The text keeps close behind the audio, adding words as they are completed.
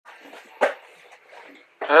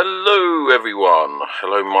Hello everyone,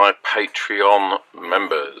 hello my Patreon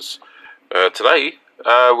members. Today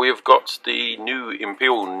we've got the new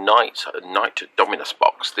Imperial Knight Dominus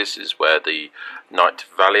box. This is where the Knight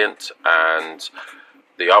Valiant and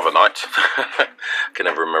the other Knight, I can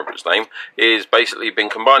never remember its name, is basically been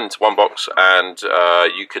combined into one box, and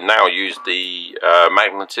you can now use the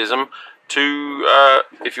magnetism to,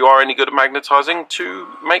 if you are any good at magnetizing, to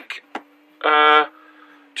make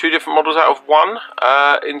two different models out of one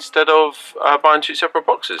instead of buying two separate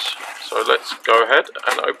boxes. So let's go ahead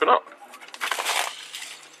and open up.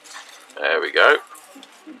 There we go.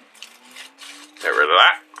 Get rid of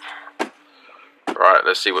that. Right,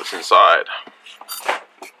 let's see what's inside.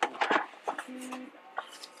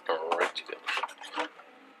 Alrighty then.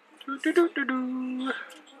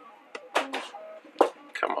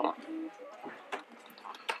 Come on.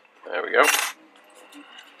 There we go.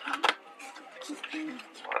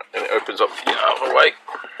 Right, and it opens up the other way.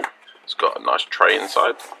 It's got a nice tray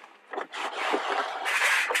inside.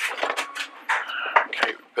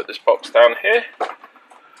 Okay, put this box down here.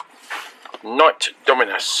 Knight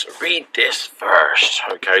Dominus. Read this first.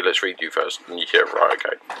 Okay, let's read you first. Yeah, right,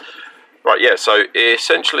 okay. Right, yeah, so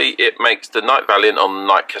essentially it makes the Knight Valiant on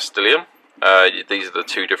Knight Castellan. These are the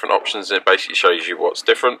two different options, and it basically shows you what's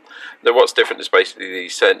different. Now, what's different is basically the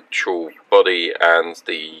central body and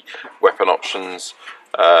the weapon options.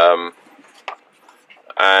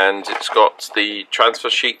 And it's got the transfer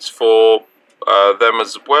sheets for them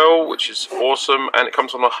as well, which is awesome, and it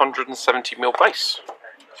comes on a 170mm base.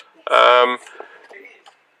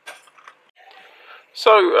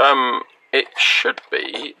 It should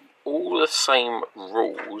be all the same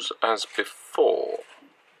rules as before.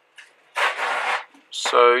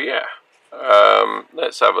 So yeah,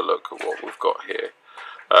 let's have a look at what we've got here.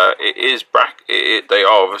 It is they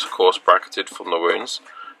are of course bracketed from the wounds,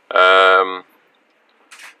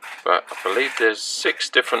 but I believe there's 6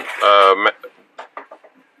 different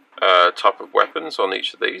type of weapons on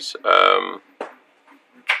each of these,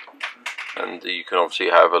 and you can obviously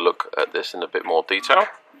have a look at this in a bit more detail.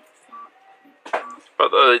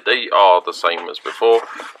 But they are the same as before.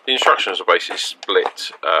 The instructions are basically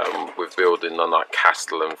split with building the Knight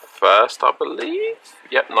Castellan first, I believe.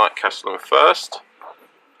 Yep, Knight Castellan first.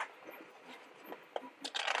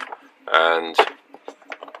 And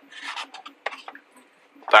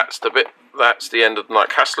that's the bit, that's the end of the Knight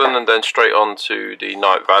Castellan, and then straight on to the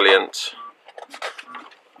Knight Valiant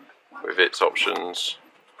with its options.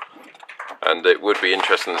 And it would be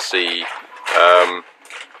interesting to see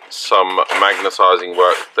some magnetizing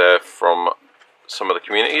work there from some of the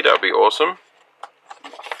community. That would be awesome.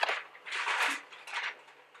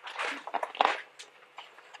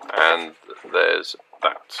 And there's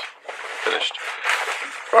that finished.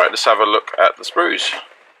 Right, let's have a look at the sprues.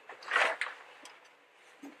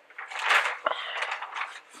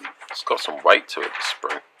 It's got some weight to it, the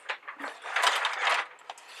sprue.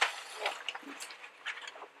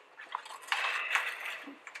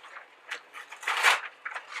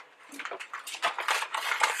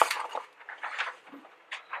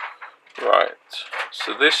 Right,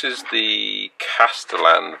 so this is the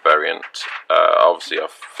Castellan variant. Obviously, I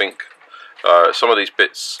think some of these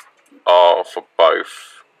bits are for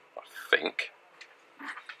both, I think.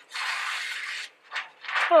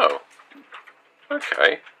 Oh,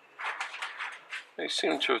 okay. They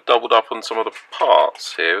seem to have doubled up on some of the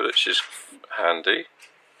parts here, which is handy.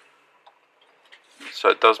 So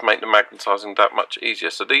it does make the magnetizing that much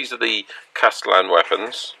easier. So these are the Castellan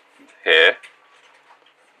weapons here.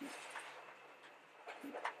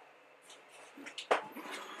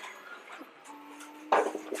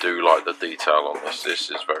 Do like the detail on this. This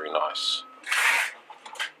is very nice.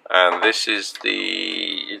 And this is the,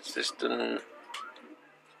 is this the,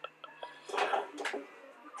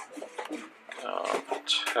 can't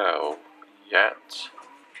tell yet.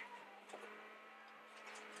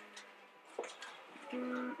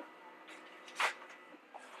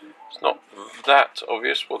 It's not that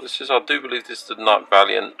obvious what this is. I do believe this is the Knight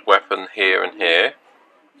Valiant weapon here and here.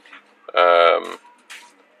 And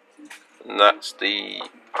that's the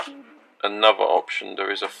another option.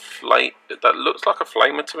 There is a flame that looks like a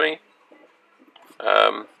flamer to me.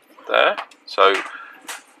 There. So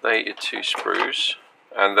they are 2 sprues,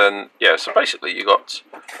 and then yeah. So basically, you got.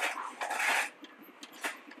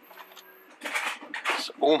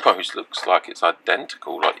 It almost looks like it's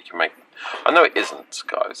identical. Like you can make. I know it isn't,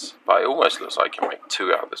 guys, but it almost looks like you can make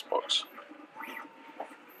 2 out of this box.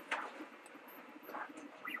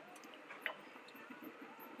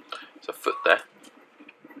 There's a foot there.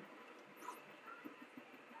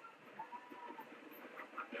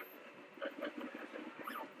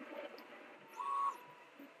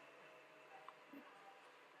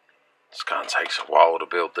 going to take a while to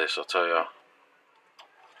build this, I'll tell you.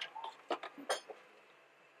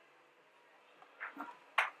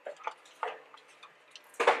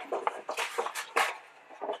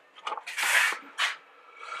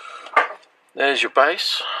 There's your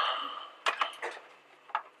base.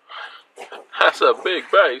 That's a big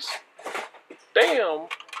base. Damn.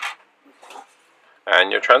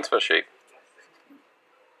 And your transfer sheet.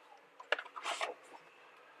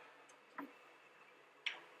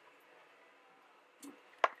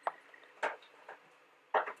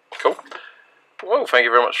 Cool. Well, thank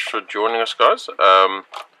you very much for joining us, guys.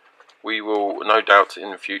 We will no doubt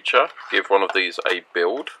in the future give one of these a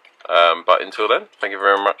build. But until then, thank you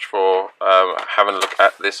very much for having a look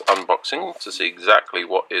at this unboxing to see exactly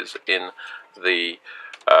what is in the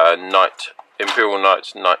Imperial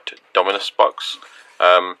Knights Knight Dominus box.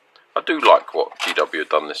 I do like what GW have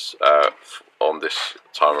done this on this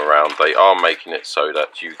time around. They are making it so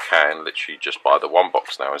that you can literally just buy the one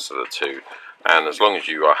box now instead of two, and as long as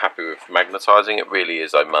you are happy with magnetising, it really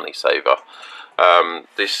is a money saver.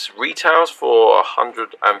 This retails for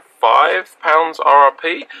 £105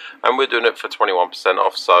 RRP, and we're doing it for 21%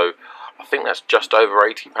 off, so I think that's just over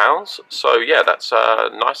 £80. So yeah, that's a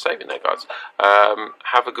nice saving there, guys.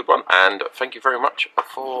 Have a good one, and thank you very much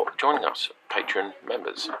for joining us, Patreon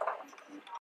members.